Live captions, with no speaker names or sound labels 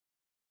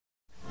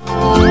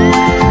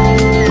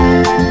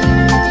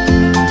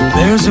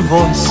a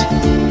voice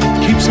that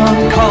keeps on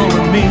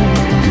calling me.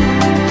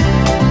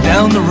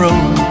 Down the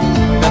road,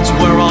 that's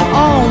where I'll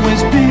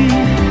always be.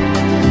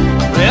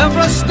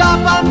 Every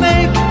stop I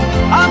make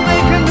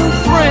a new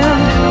friend.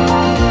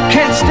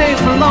 Can't stay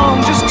for long,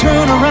 just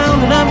turn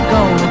around and I'm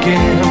gone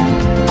again.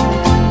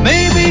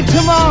 Maybe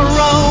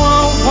tomorrow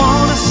I'll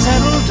wanna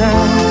settle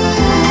down.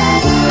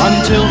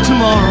 Until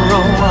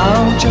tomorrow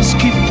I'll just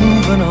keep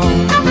moving on.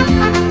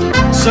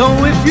 So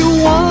if you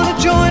wanna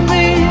join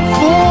me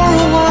for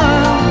a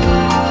while,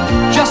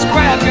 just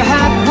grab your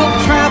hat, we'll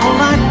travel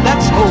like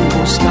that's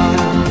hobo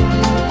style.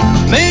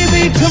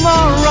 Maybe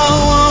tomorrow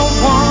I'll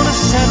wanna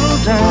settle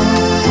down.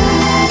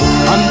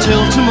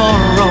 Until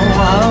tomorrow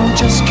I'll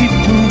just keep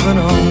moving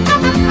on.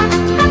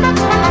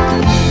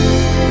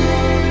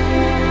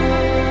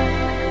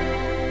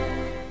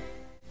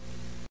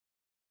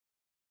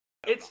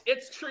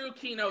 It's true,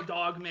 Kino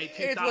Dogme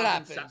 2007. It's what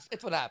happens.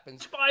 It's what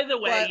happens. By the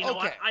way, But, you know okay.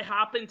 what? I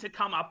happened to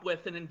come up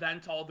with and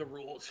invent all the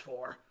rules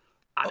for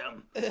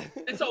Adam.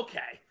 It's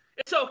okay.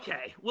 It's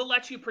okay. We'll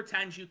let you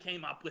pretend you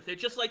came up with it,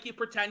 just like you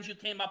pretend you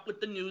came up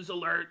with the news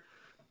alert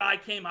I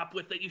came up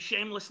with that you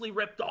shamelessly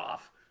ripped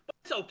off. But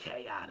it's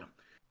okay, Adam.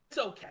 It's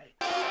okay.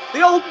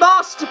 The old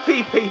master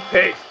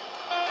PPP.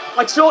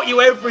 I taught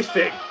you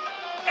everything.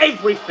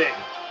 Everything.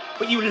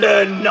 But you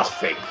learn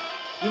nothing.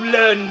 You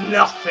learn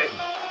nothing.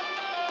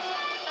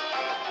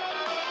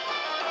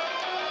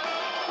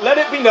 Let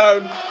it be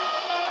known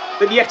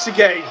that yet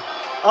again,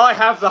 I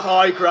have the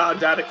high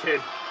ground,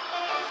 Anakin.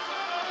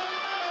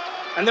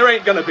 And there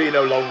ain't gonna be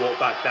no long walk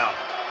back now.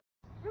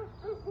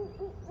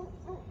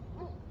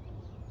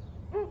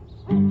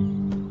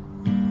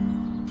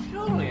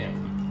 Julian!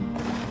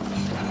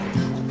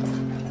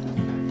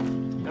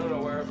 Don't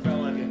know where a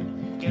fella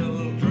can get a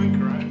little drink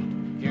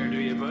around here, do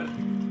you, bud?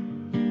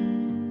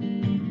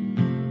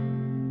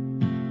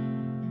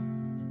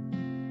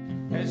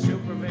 As you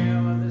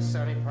prevail in this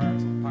sunny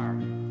parts of the park.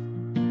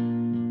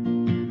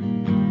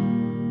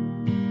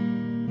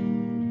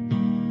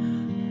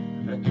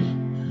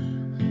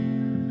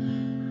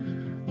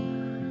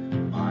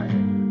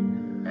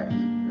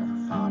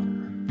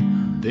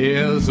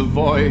 There's a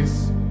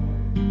voice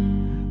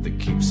that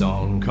keeps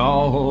on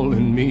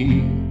calling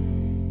me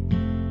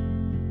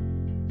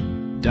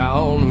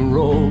down a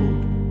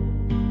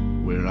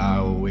road where I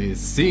always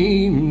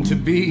seem to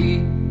be.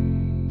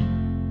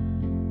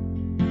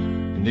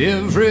 And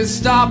every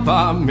stop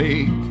I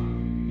make,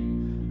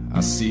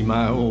 I see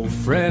my old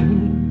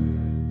friend.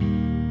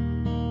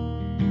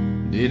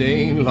 It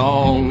ain't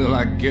long till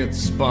I get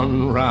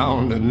spun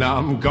round and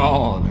I'm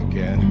gone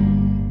again.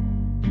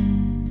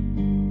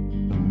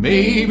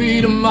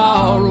 Maybe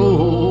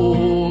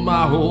tomorrow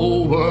my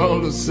whole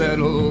world will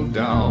settle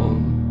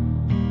down,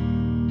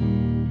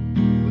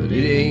 but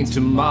it ain't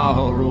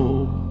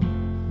tomorrow,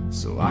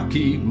 so I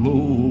keep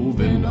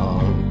moving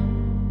on.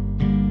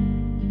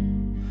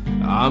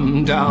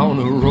 I'm down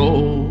a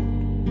road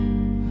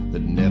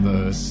that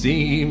never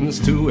seems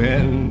to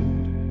end,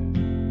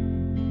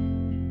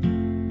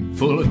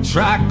 full of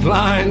track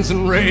lines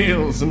and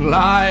rails and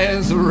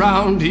lies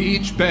around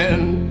each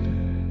bend.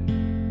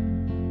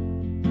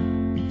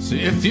 So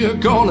if you're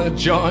gonna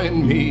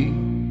join me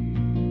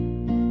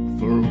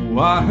for a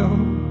while,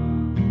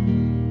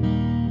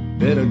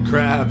 better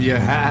grab your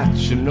hat.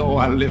 You know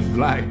I live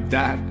like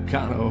that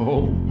kind of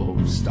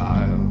hobo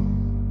style.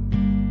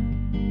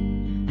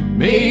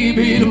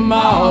 Maybe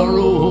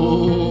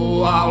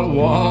tomorrow I'll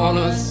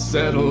wanna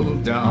settle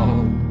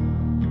down.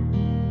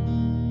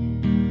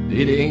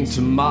 It ain't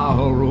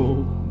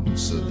tomorrow,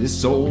 so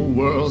this old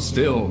world's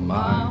still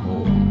my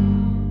home.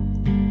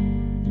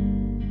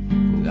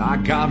 I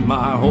got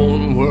my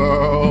own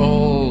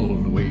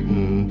world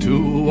waiting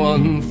to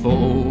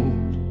unfold,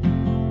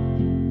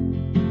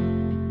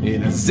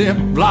 in a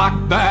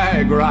Ziploc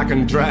bag where I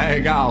can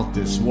drag out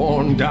this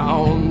worn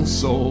down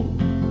soul.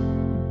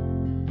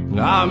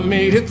 I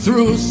made it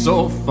through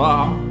so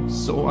far,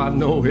 so I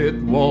know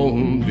it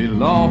won't be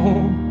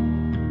long.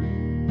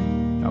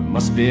 I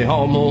must be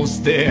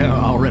almost there,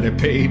 already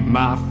paid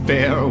my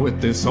fare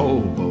with this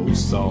hobo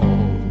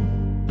song.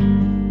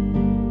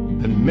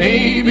 And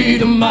maybe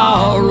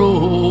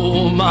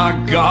tomorrow my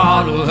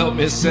God will help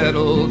me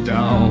settle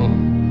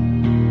down,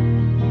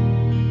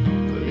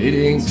 but it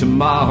ain't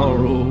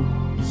tomorrow,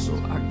 so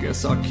I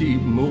guess I'll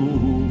keep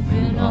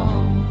moving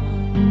on.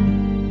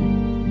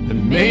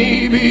 And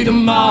maybe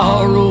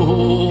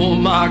tomorrow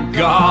my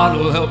God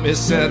will help me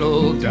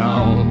settle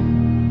down,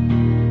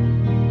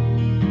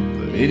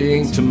 but it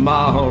ain't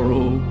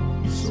tomorrow,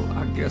 so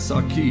I guess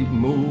I'll keep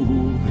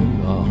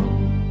moving on.